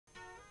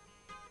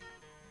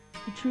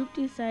The troop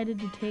decided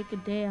to take a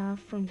day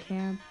off from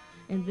camp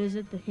and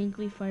visit the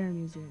Hinckley Fire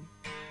Museum.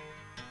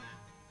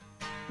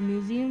 The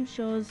museum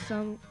shows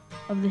some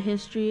of the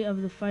history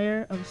of the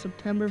fire of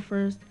September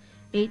 1st,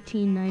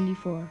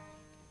 1894.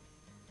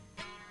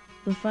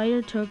 The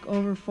fire took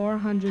over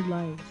 400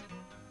 lives.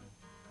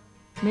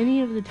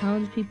 Many of the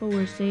townspeople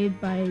were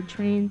saved by a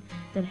train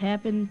that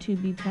happened to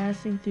be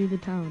passing through the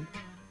town.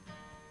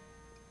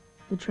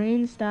 The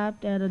train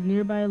stopped at a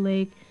nearby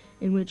lake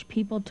in which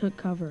people took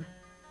cover.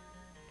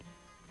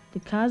 The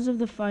cause of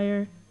the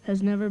fire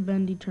has never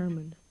been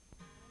determined.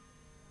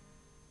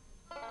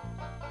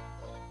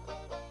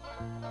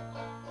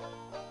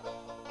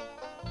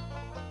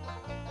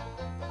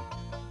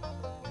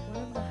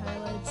 One of the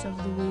highlights of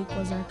the week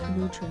was our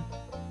canoe trip.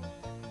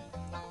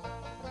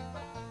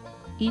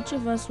 Each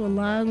of us will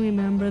long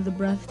remember the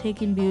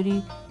breathtaking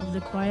beauty of the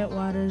quiet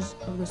waters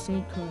of the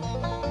St.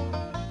 Croix.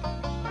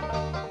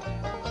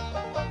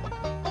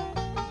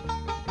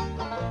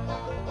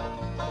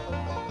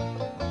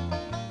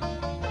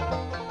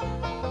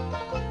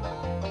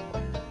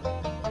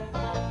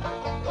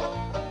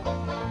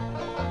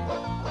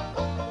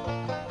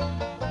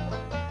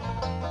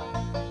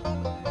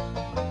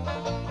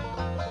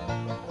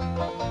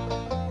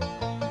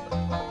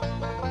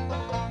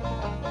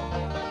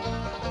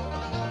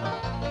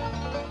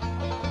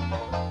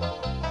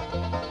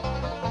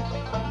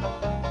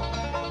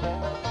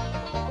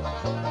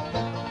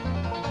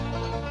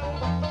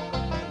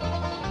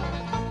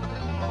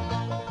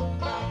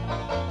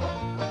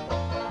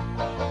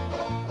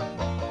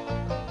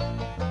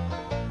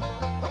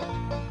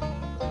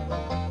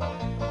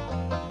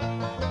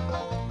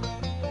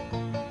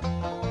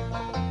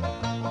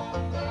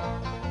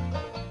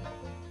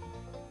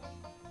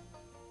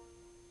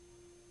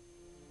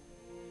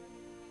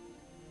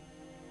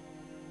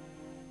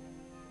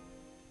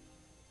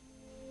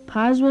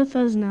 Pause with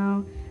us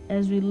now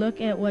as we look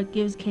at what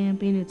gives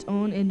camping its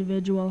own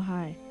individual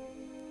high.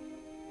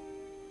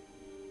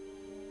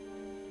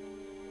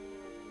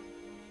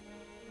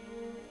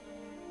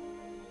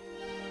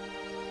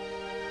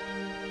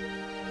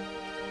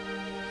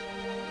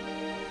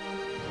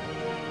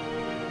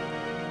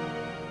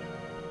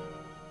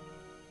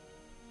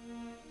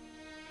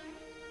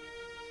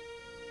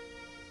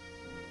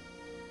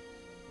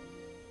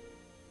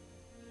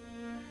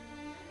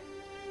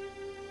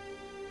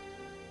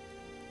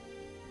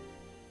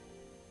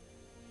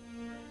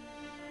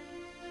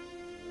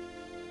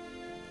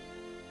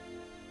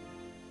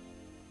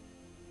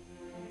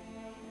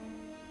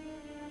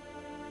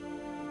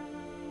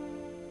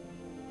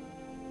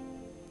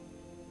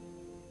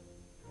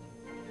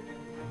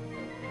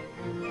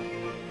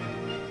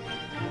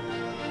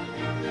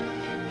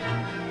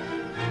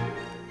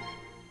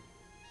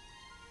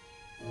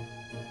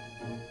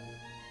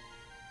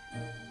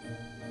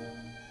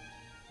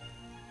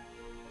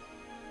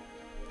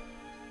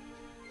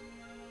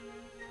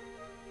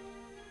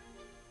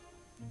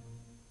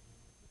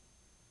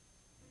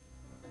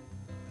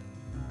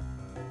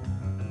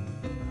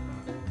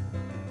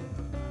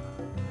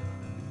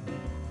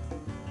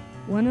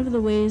 One of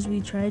the ways we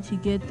try to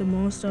get the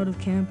most out of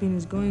camping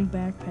is going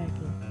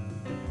backpacking.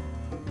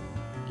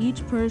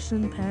 Each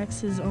person packs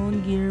his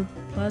own gear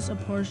plus a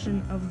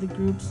portion of the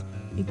group's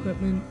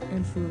equipment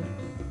and food.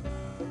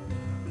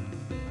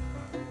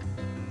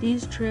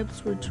 These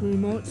trips were to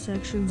remote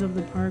sections of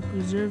the park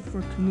reserved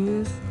for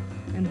canoes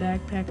and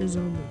backpackers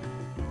only.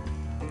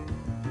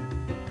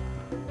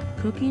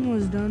 Cooking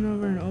was done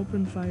over an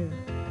open fire.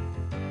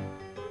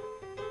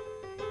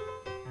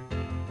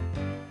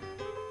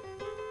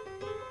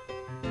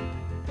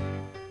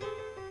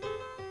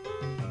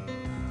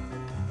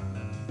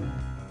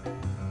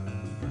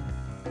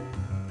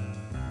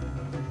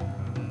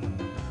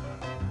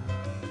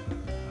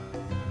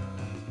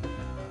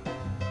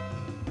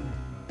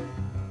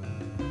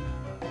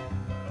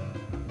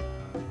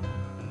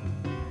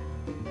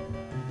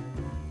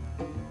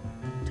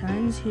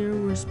 Times here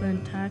were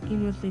spent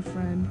talking with a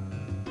friend,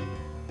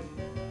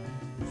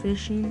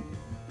 fishing,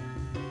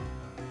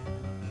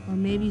 or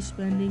maybe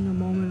spending a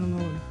moment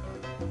alone.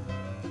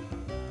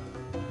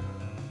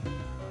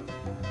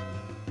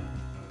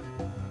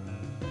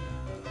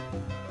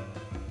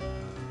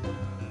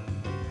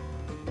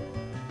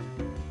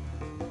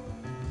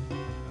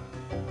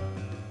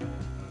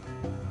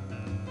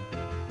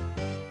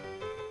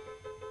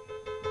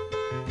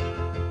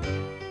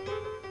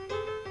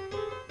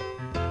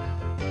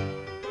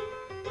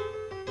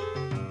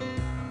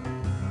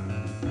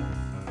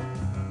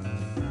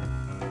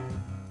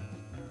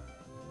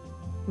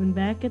 When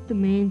back at the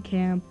main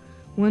camp,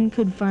 one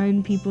could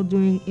find people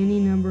doing any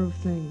number of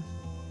things.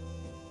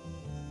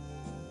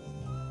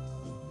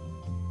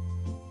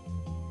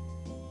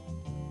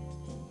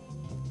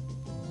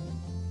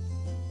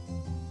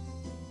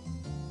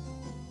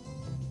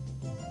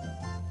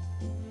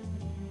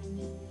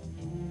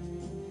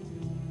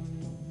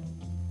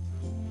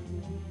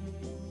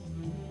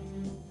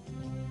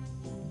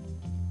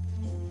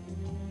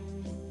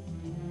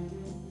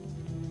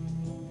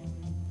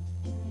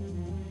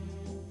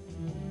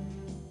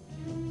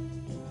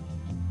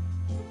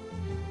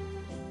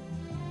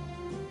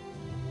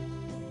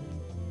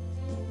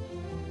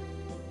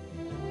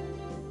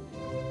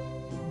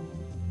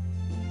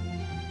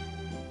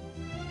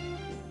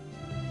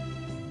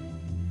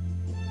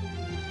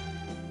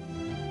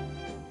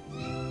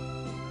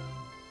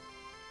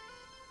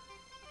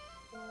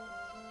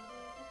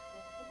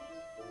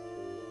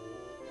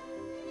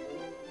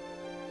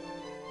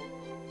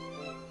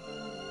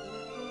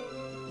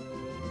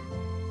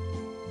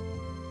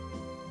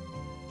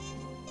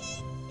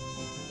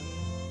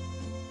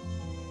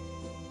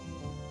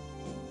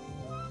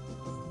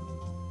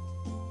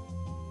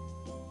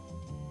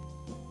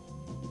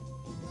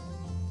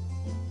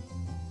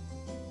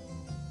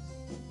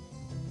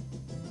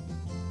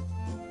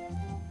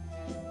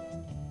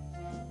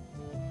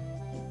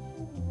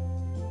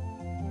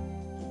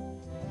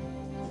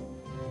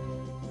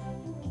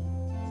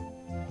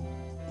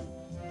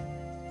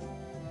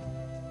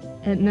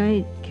 At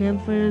night,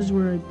 campfires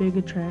were a big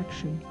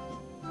attraction.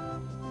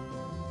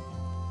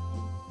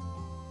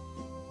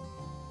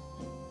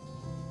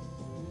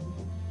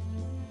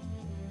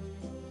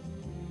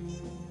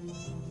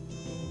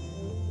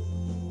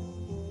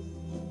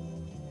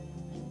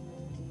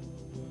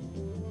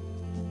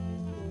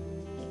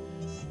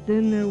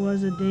 Then there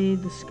was a day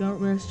the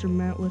scoutmaster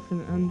met with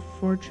an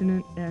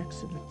unfortunate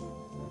accident.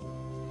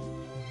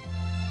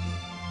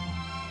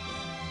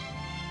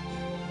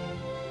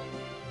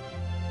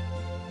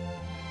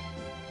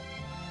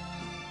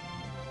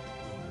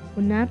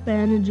 When not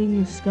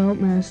bandaging the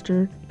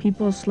scoutmaster,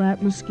 people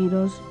slapped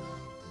mosquitoes,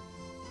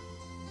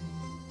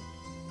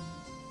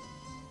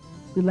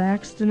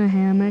 relaxed in a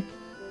hammock,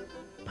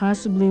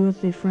 possibly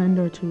with a friend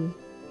or two.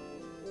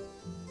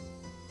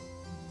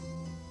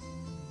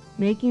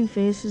 Making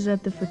faces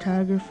at the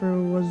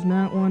photographer was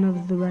not one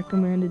of the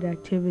recommended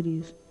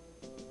activities.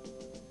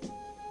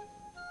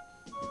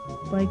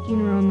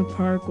 Biking around the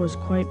park was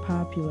quite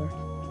popular.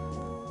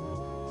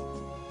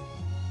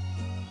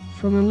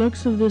 From the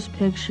looks of this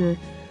picture,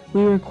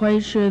 we were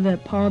quite sure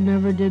that Paul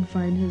never did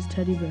find his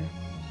teddy bear.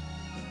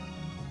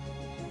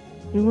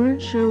 We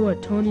weren't sure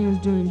what Tony was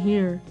doing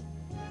here,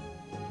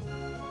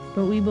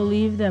 but we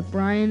believe that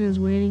Brian is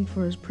waiting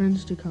for his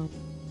prince to come.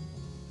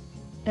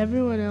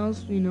 Everyone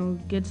else we know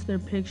gets their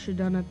picture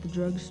done at the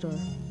drugstore.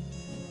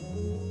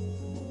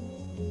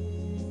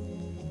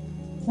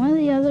 One of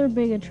the other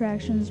big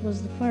attractions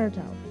was the fire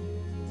tower.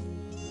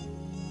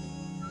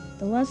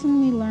 The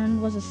lesson we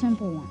learned was a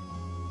simple one.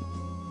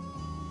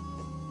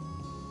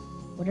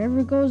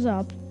 Whatever goes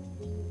up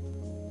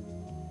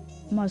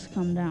must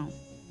come down.